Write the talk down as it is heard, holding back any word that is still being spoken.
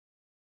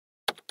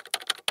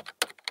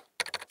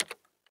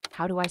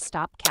How do I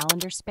stop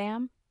calendar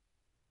spam?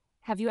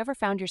 Have you ever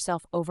found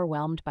yourself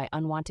overwhelmed by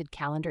unwanted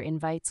calendar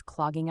invites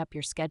clogging up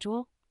your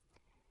schedule?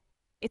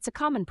 It's a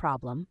common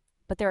problem,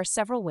 but there are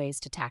several ways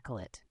to tackle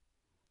it.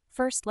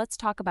 First, let's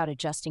talk about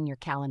adjusting your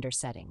calendar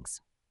settings.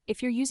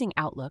 If you're using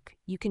Outlook,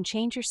 you can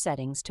change your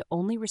settings to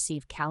only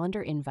receive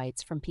calendar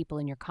invites from people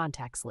in your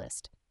contacts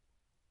list.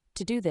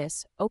 To do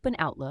this, open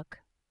Outlook,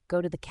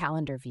 go to the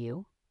Calendar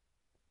view,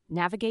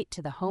 navigate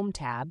to the Home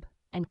tab,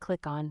 and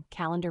click on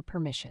Calendar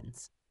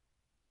Permissions.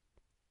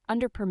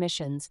 Under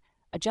Permissions,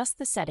 adjust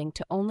the setting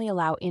to only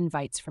allow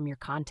invites from your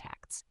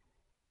contacts.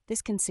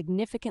 This can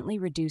significantly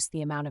reduce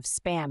the amount of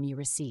spam you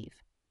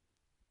receive.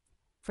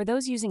 For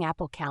those using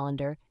Apple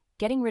Calendar,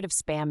 getting rid of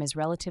spam is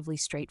relatively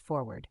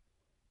straightforward.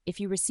 If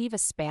you receive a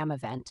spam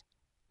event,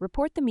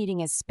 report the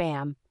meeting as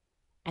spam,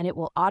 and it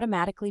will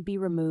automatically be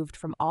removed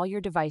from all your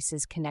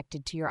devices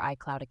connected to your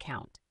iCloud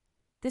account.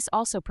 This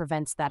also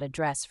prevents that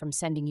address from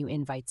sending you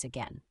invites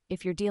again.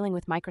 If you're dealing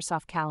with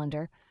Microsoft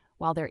Calendar,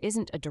 while there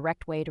isn't a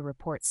direct way to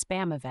report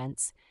spam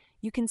events,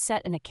 you can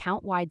set an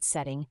account-wide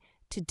setting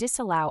to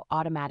disallow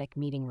automatic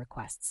meeting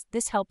requests.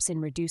 This helps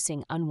in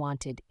reducing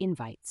unwanted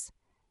invites.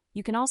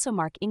 You can also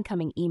mark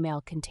incoming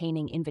email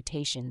containing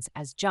invitations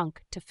as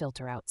junk to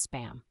filter out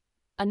spam.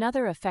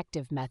 Another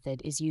effective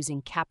method is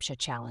using CAPTCHA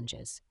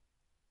challenges.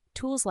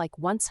 Tools like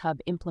OnceHub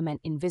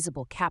implement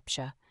invisible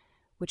CAPTCHA,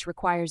 which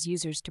requires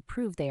users to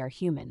prove they are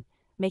human,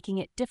 making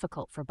it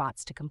difficult for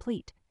bots to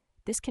complete.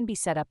 This can be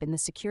set up in the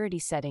security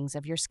settings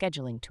of your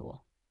scheduling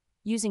tool.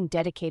 Using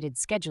dedicated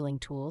scheduling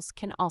tools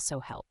can also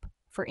help.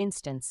 For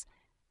instance,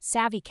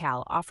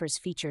 SavvyCal offers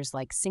features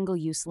like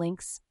single-use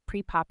links,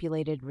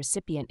 pre-populated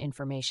recipient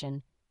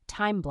information,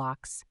 time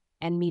blocks,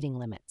 and meeting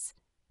limits.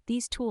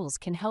 These tools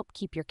can help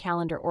keep your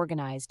calendar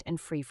organized and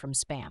free from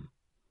spam.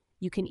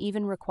 You can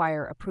even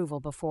require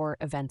approval before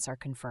events are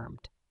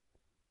confirmed.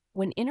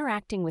 When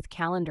interacting with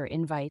calendar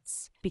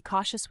invites, be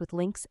cautious with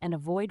links and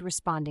avoid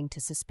responding to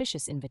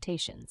suspicious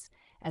invitations,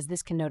 as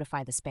this can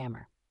notify the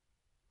spammer.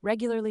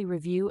 Regularly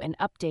review and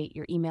update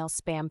your email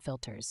spam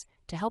filters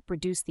to help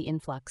reduce the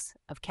influx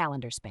of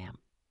calendar spam.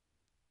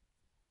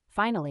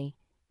 Finally,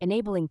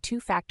 enabling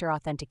two-factor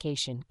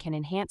authentication can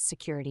enhance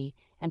security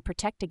and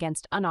protect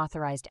against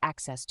unauthorized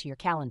access to your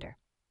calendar.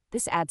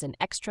 This adds an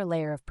extra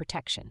layer of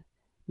protection,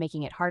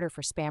 making it harder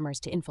for spammers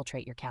to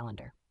infiltrate your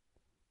calendar.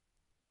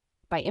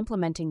 By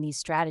implementing these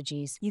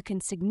strategies, you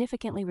can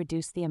significantly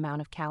reduce the amount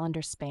of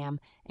calendar spam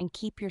and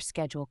keep your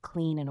schedule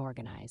clean and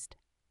organized.